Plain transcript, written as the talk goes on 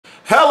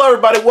Hello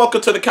everybody, welcome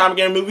to the Comic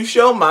Game Movie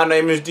Show. My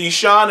name is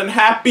Deshaun and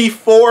happy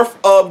 4th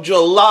of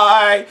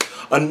July.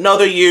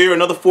 Another year,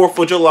 another 4th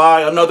of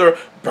July, another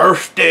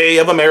birthday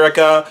of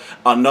America,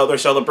 another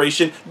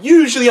celebration.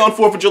 Usually on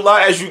 4th of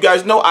July, as you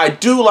guys know, I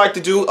do like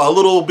to do a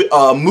little bit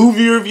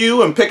movie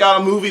review and pick out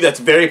a movie that's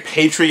very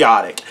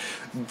patriotic.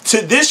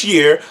 To this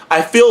year,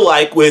 I feel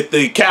like with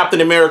the Captain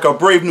America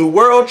Brave New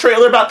World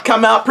trailer about to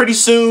come out pretty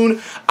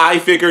soon, I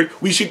figured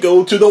we should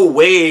go to the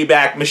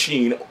Wayback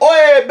Machine,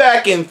 way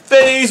back in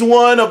Phase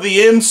 1 of the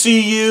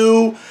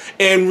MCU,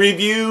 and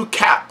review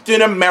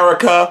Captain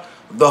America,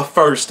 the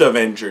First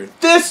Avenger.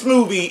 This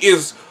movie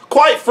is,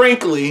 quite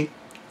frankly,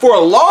 for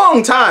a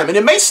long time, and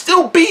it may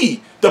still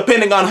be,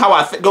 depending on how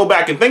I go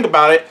back and think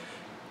about it,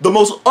 the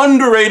most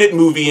underrated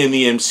movie in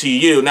the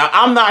MCU. Now,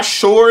 I'm not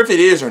sure if it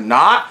is or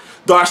not.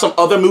 There are some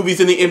other movies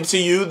in the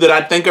MCU that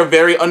I think are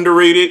very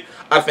underrated.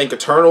 I think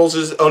Eternals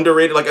is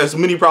underrated. Like, there's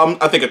many problems.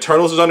 I think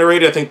Eternals is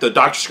underrated. I think the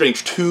Doctor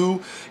Strange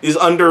 2 is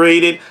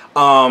underrated.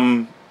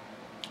 I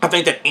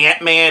think that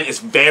Ant-Man is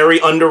very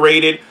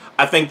underrated.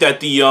 I think that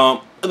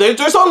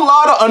there's a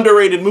lot of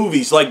underrated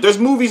movies. Like, there's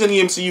movies in the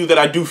MCU that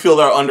I do feel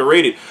are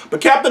underrated.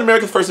 But Captain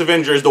America: The First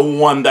Avenger is the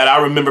one that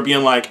I remember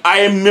being like,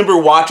 I remember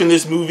watching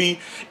this movie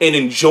and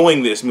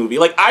enjoying this movie.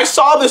 Like, I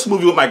saw this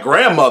movie with my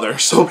grandmother,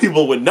 so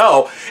people would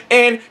know.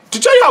 And to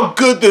tell you how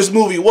good this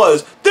movie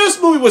was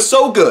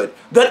so good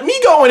that me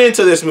going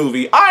into this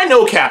movie, I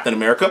know Captain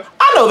America.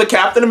 I know the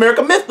Captain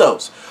America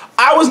mythos.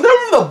 I was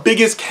never the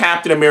biggest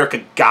Captain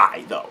America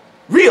guy, though.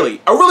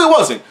 Really, I really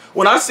wasn't.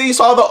 When I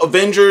saw the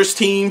Avengers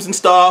teams and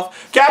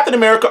stuff, Captain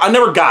America, I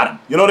never got him.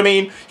 You know what I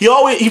mean?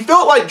 He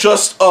felt like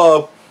just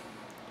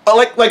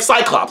like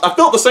Cyclops. I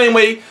felt the same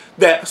way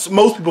that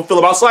most people feel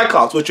about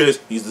Cyclops, which is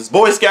he's this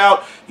Boy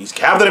Scout, he's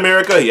Captain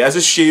America, he has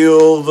his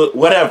shield,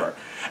 whatever.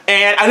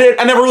 And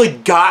I never really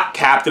got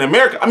Captain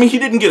America. I mean, he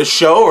didn't get a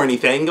show or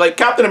anything. Like,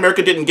 Captain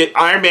America didn't get,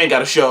 Iron Man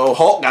got a show,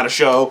 Hulk got a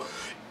show.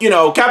 You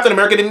know, Captain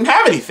America didn't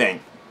have anything.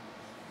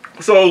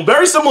 So,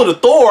 very similar to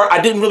Thor,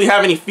 I didn't really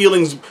have any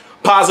feelings,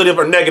 positive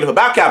or negative,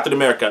 about Captain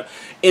America.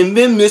 And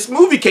then this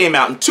movie came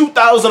out in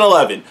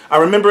 2011. I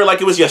remember it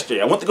like it was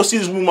yesterday. I went to go see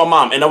this movie with my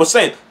mom, and I was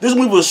saying, this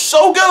movie was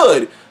so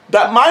good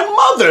that my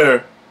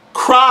mother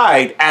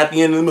cried at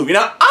the end of the movie.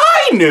 Now,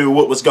 I knew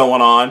what was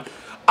going on.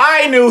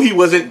 I knew he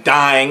wasn't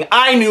dying.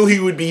 I knew he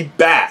would be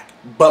back.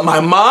 But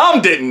my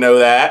mom didn't know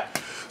that.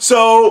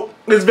 So,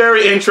 it's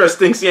very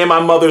interesting seeing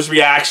my mother's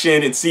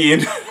reaction and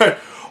seeing her,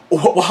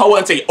 I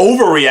wouldn't say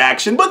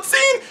overreaction, but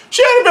seeing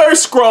she had a very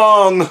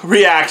strong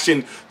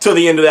reaction to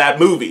the end of that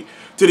movie.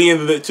 To the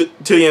end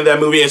of that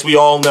movie, as we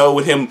all know,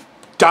 with him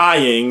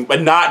dying,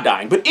 but not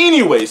dying. But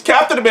anyways,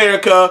 Captain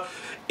America,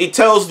 it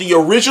tells the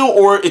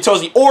origin,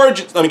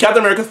 Captain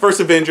America: The First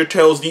Avenger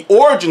tells the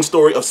origin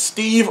story of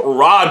Steve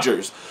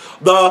Rogers,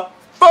 the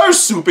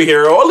first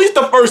superhero, or at least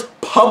the first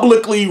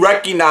publicly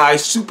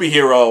recognized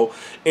superhero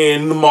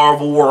in the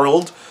Marvel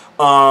world.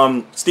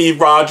 Steve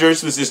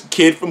Rogers was this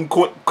kid from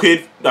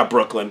not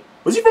Brooklyn.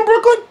 Was he from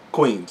Brooklyn?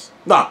 Queens.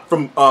 Nah,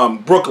 from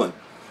Brooklyn.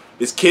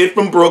 This kid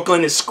from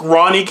Brooklyn, this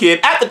scrawny kid.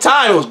 At the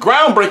time, it was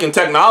groundbreaking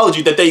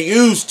technology that they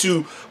used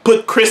to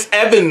put Chris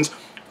Evans,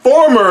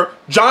 former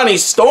Johnny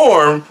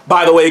Storm,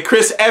 by the way,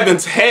 Chris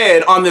Evans'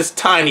 head on this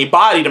tiny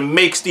body to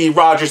make Steve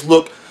Rogers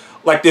look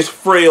like this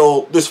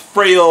frail,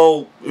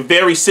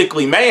 very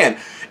sickly man.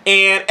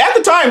 And at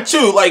the time,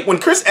 too, like, when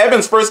Chris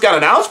Evans first got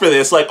announced for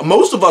this, like,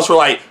 most of us were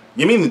like,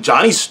 you mean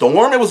Johnny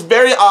Storm? It was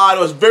very odd. It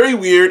was very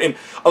weird. And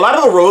a lot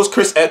of the roles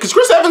because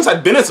Chris Evans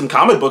had been in some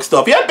comic book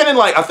stuff. He had been in,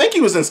 like, I think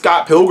he was in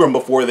Scott Pilgrim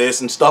before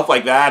this and stuff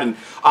like that. And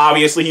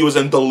obviously he was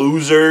in The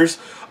Losers.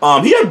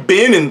 He had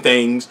been in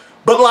things.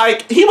 But,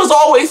 like, he was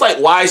always, like,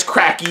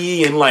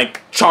 wisecracky and,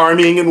 like,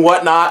 charming and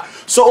whatnot.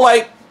 So,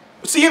 like,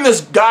 seeing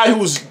this guy who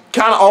was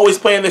kind of always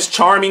playing this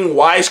charming,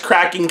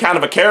 wisecracking kind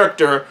of a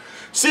character,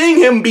 seeing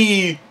him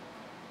be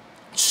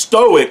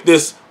stoic,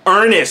 this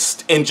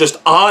earnest and just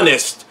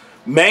honest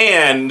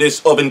man, this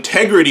of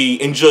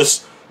integrity and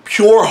just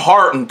pure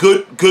heart and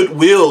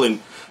goodwill and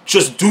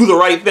just do the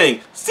right thing.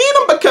 Seeing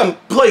him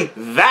play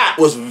that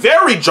was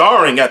very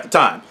jarring at the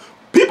time.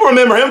 People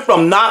remember him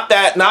from Not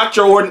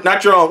Your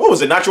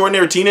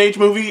Ordinary Teenage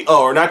movie,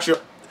 or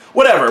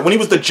whatever, when he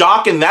was the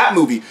jock in that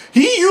movie.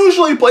 He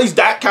usually plays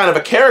that kind of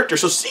a character.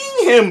 So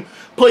seeing him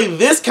play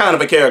this kind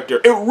of a character,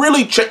 it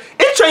really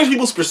changed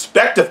people's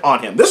perspective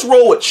on him. This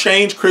role would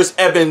change Chris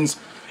Evans'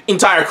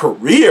 entire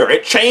career.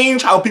 It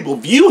changed how people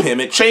view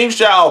him. It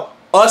changed how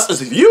us as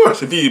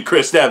viewers viewed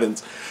Chris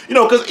Evans. You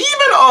know, because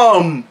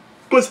even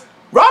because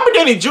Robert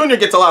Downey Jr.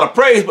 gets a lot of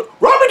praise, but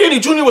Robert Downey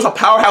Jr. was a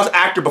powerhouse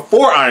actor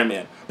before Iron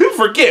Man. People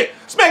forget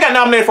this man got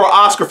nominated for an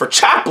Oscar for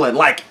Chaplin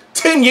like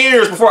 10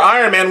 years before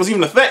Iron Man was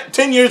even a thing.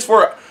 10 years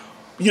before,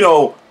 you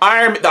know,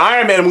 the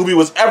Iron Man movie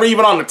was ever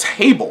even on the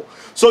table.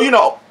 So, you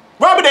know,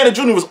 Robert Downey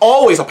Jr. was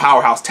always a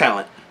powerhouse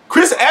talent.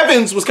 Chris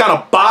Evans was kind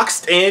of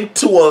boxed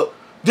into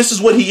this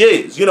is what he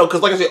is, you know,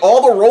 because like I said,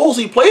 all the roles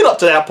he played up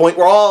to that point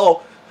were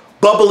all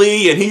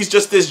bubbly, and he's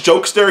just this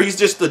jokester, he's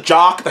just the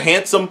jock, the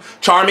handsome,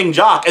 charming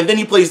jock, and then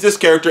he plays this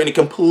character and it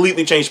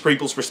completely changed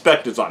people's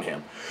perspectives on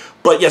him.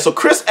 But yeah, so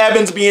Chris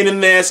Evans being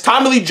in this,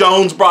 Tommy Lee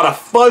Jones brought a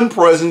fun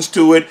presence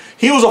to it.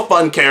 He was a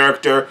fun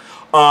character.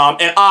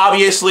 And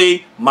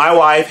obviously, my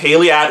wife,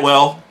 Hayley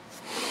Atwell,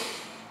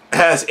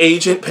 as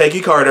Agent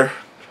Peggy Carter.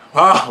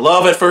 Ah,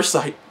 love at first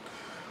sight.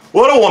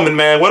 What a woman,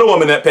 man. What a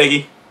woman, that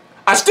Peggy.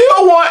 I still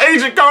want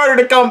Agent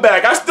Carter to come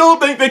back. I still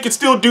think they could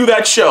still do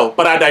that show,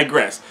 but I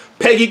digress.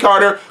 Peggy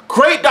Carter,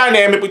 great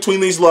dynamic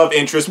between these love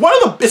interests.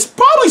 It's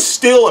probably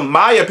still, in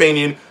my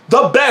opinion,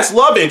 the best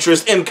love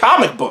interest in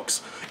comic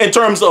books in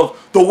terms of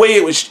the way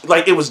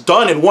it was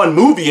done in one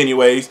movie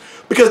anyways,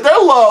 because their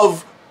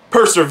love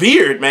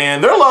persevered,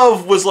 man. Their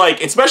love was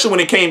like, especially when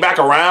it came back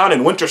around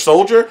in Winter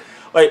Soldier,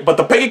 like, but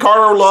the Peggy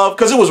Carter love,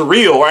 because it was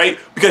real, right?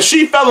 Because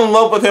she fell in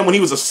love with him when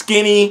he was a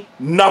skinny,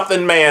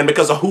 nothing man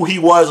because of who he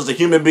was as a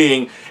human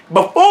being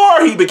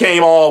before he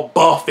became all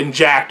buff and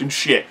jacked and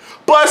shit.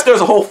 Plus, there's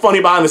a whole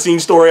funny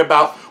behind-the-scenes story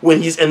about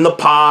when he's in the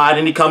pod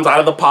and he comes out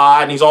of the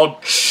pod and he's all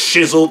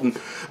chiseled, and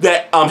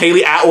that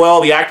Hayley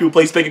Atwell, the actor who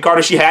plays Peggy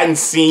Carter, she hadn't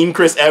seen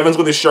Chris Evans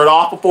with his shirt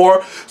off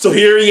before. So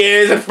here he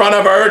is in front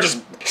of her,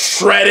 just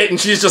shredded, and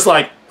she's just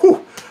like,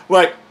 whew,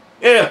 like,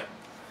 yeah,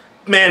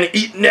 man,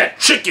 eating that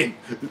chicken.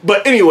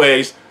 But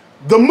anyways,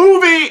 the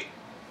movie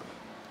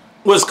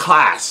was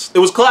class. It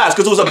was class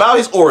because it was about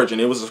his origin.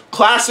 It was a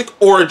classic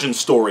origin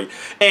story.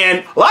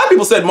 And a lot of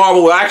people said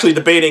Marvel were actually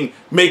debating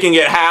making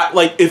it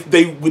like if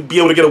they would be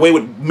able to get away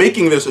with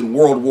making this in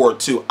World War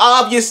II.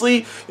 Obviously,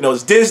 you know,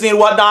 it's Disney and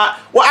whatnot.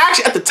 Well,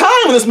 actually, at the time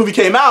when this movie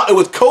came out, it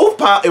was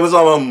co-produced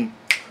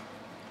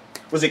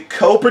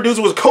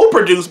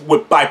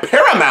by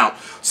Paramount.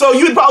 So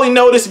you would probably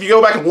notice if you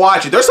go back and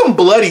watch it, there's some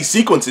bloody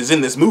sequences in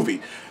this movie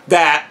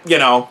that, you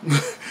know,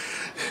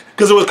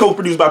 because it was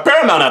co-produced by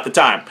Paramount at the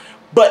time.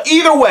 But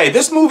either way,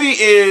 this movie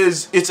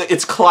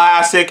it's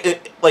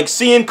classic. Like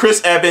seeing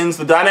Chris Evans,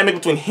 the dynamic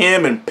between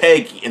him and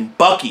Peggy and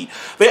Bucky.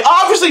 They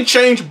obviously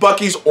changed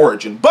Bucky's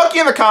origin. Bucky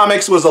in the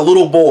comics was a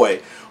little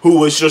boy who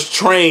was just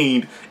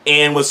trained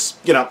and was,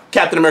 you know,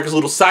 Captain America's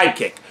little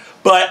sidekick.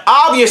 But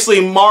obviously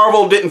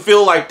Marvel didn't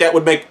feel like that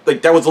would make,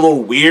 like, that was a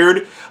little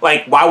weird.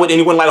 Like, why would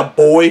anyone let a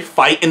boy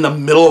fight in the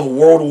middle of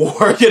World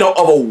War, you know,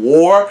 of a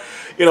war?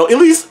 You know, at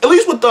least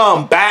with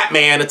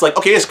Batman, it's like,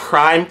 okay, it's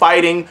crime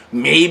fighting,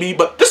 maybe,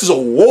 but this is a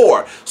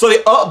war. So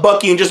they upped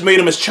Bucky and just made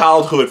him his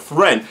childhood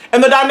friend.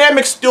 And the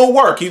dynamics still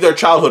work. He's their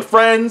childhood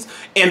friends,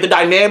 and the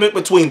dynamic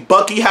between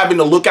Bucky having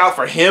to look out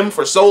for him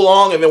for so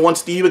long, and then once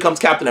Steve becomes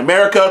Captain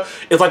America,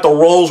 it's like the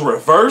roles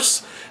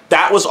reverse.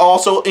 That was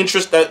also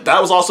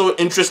that was also an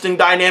interesting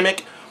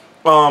dynamic.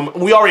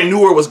 We already knew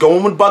where it was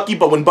going with Bucky,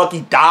 but when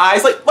Bucky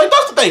dies, like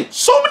that's the thing.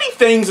 So many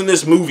things in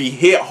this movie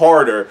hit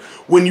harder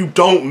when you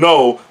don't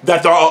know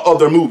that there are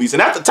other movies.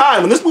 And at the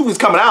time, when this movie was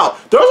coming out,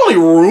 there was only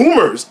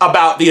rumors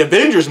about the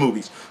Avengers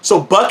movies. So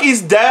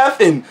Bucky's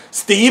death and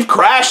Steve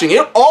crashing,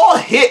 it all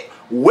hit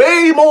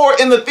way more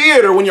in the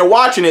theater when you're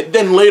watching it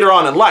than later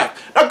on in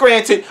life. Now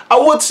granted, I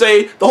would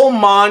say the whole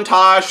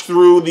montage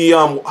through the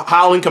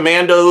Howling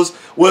Commandos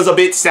was a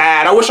bit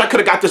sad. I wish I could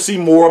have got to see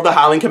more of the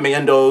Howling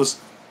Commandos.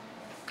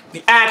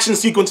 The action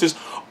sequences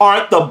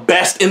aren't the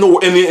best in the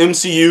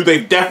MCU.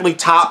 They've definitely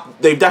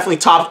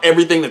topped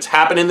everything that's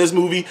happened in this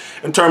movie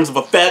in terms of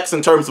effects,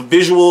 in terms of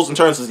visuals, in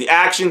terms of the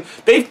action.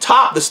 They've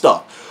topped the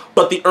stuff.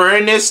 But the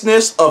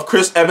earnestness of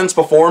Chris Evans'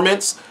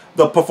 performance,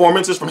 the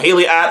performances from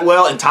Hayley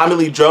Atwell and Tommy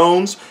Lee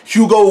Jones,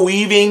 Hugo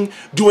Weaving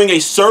doing a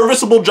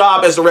serviceable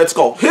job as the Red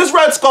Skull. His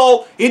Red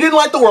Skull, he didn't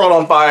light the world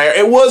on fire.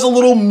 It was a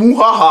little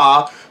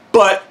muhaha,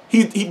 but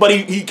he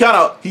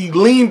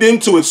leaned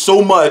into it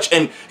so much,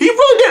 and he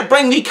really did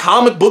bring the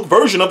comic book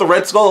version of the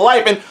Red Skull to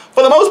life. And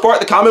for the most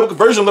part, the comic book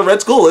version of the Red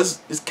Skull is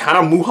kind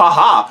of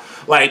muhaha.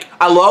 Like,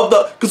 I love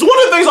because one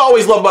of the things I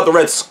always love about the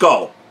Red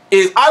Skull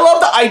is I love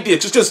the idea,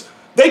 just because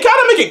they kind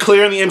of make it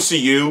clear in the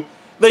MCU.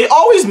 They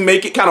always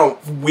make it kind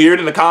of weird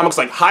in the comics,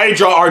 like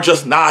Hydra are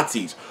just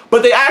Nazis.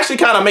 But they actually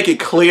kind of make it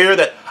clear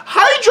that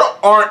Hydra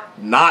aren't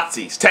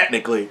Nazis,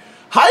 technically.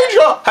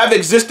 Hydra have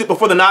existed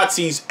before the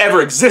Nazis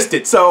ever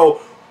existed,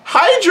 so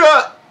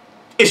Hydra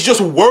is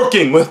just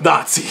working with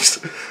Nazis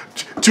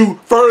to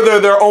further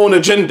their own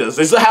agendas.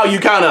 This is how you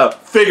kind of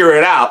figure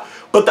it out.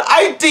 But the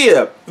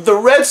idea that the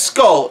Red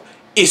Skull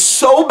is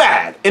so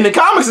bad, in the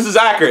comics this is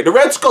accurate, the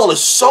Red Skull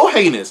is so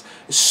heinous,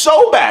 it's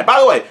so bad. By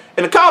the way,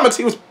 in the comics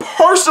he was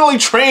personally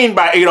trained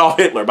by Adolf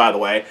Hitler, by the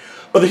way,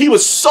 but he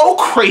was so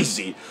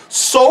crazy,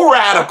 so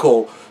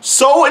radical,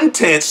 so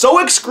intense, so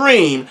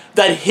extreme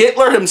that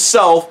Hitler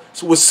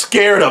himself was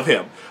scared of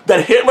him.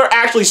 That Hitler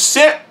actually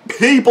sent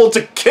people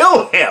to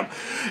kill him.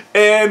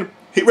 And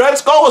Red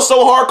Skull was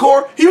so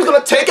hardcore, he was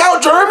gonna take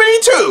out Germany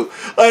too.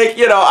 Like,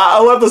 you know, I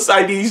love this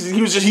idea.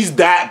 He's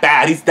that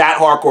bad. He's that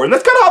hardcore. And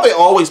that's kind of how they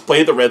always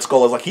played the Red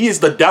Skull. Is like, he is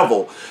the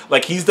devil.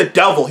 Like, he's the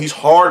devil. He's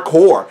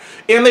hardcore.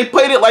 And they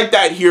played it like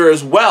that here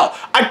as well.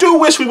 I do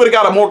wish we would have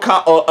got a more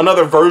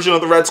another version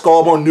of the Red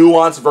Skull, a more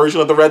nuanced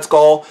version of the Red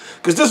Skull,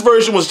 because this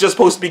version was just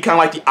supposed to be kind of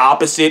like the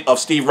opposite of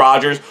Steve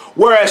Rogers,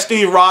 whereas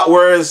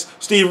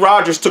Steve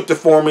Rogers took the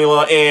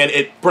formula and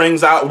it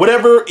brings out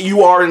whatever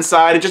you are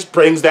inside. It just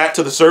brings that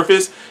to the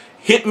surface.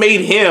 It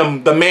made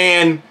him the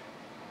man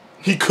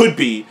he could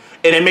be,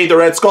 and it made the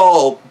Red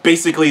Skull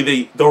basically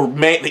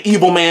the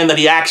evil man that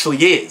he actually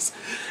is.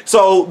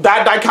 So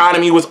that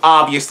dichotomy was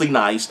obviously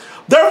nice.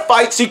 Their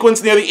fight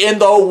sequence near the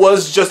end, though,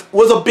 was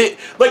a bit,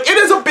 like, it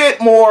is a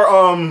bit more,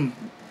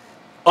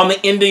 on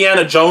the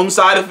Indiana Jones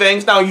side of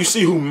things. Now you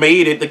see who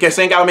made it. The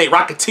same guy who made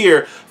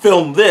Rocketeer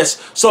filmed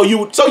this. So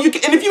you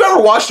can, and if you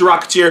ever watched the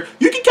Rocketeer,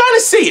 you can kind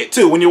of see it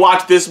too when you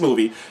watch this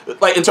movie.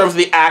 Like in terms of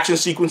the action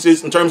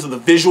sequences, in terms of the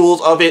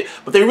visuals of it.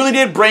 But they really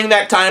did bring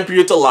that time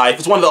period to life.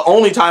 It's one of the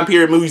only time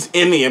period movies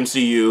in the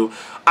MCU.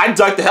 I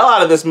dug the hell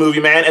out of this movie,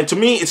 man, and to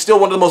me, it's still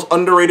one of the most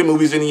underrated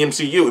movies in the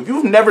MCU. If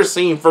you've never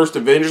seen First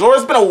Avengers, or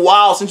it's been a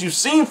while since you've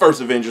seen First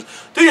Avengers,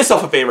 do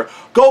yourself a favor.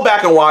 Go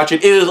back and watch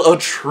it. It is a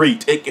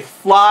treat. It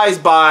flies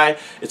by.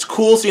 It's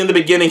cool seeing the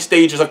beginning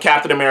stages of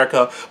Captain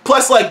America.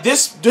 Plus, like,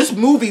 this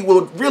movie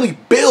will really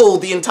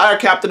build the entire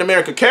Captain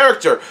America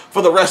character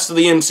for the rest of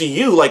the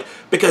MCU, like,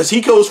 because he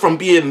goes from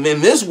being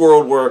in this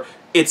world where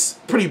it's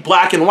pretty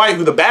black and white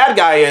who the bad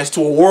guy is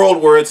to a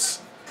world where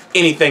it's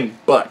anything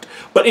but.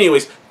 But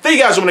anyways, thank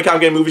you guys for watching the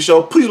Comic Game Movie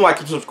Show. Please like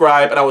and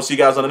subscribe, and I will see you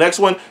guys on the next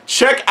one.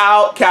 Check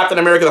out Captain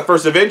America: The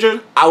First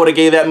Avenger. I would have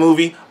gave that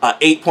movie a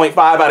 8.5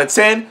 out of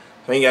 10.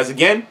 Thank you guys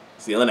again.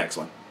 See you on the next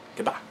one.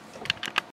 Goodbye.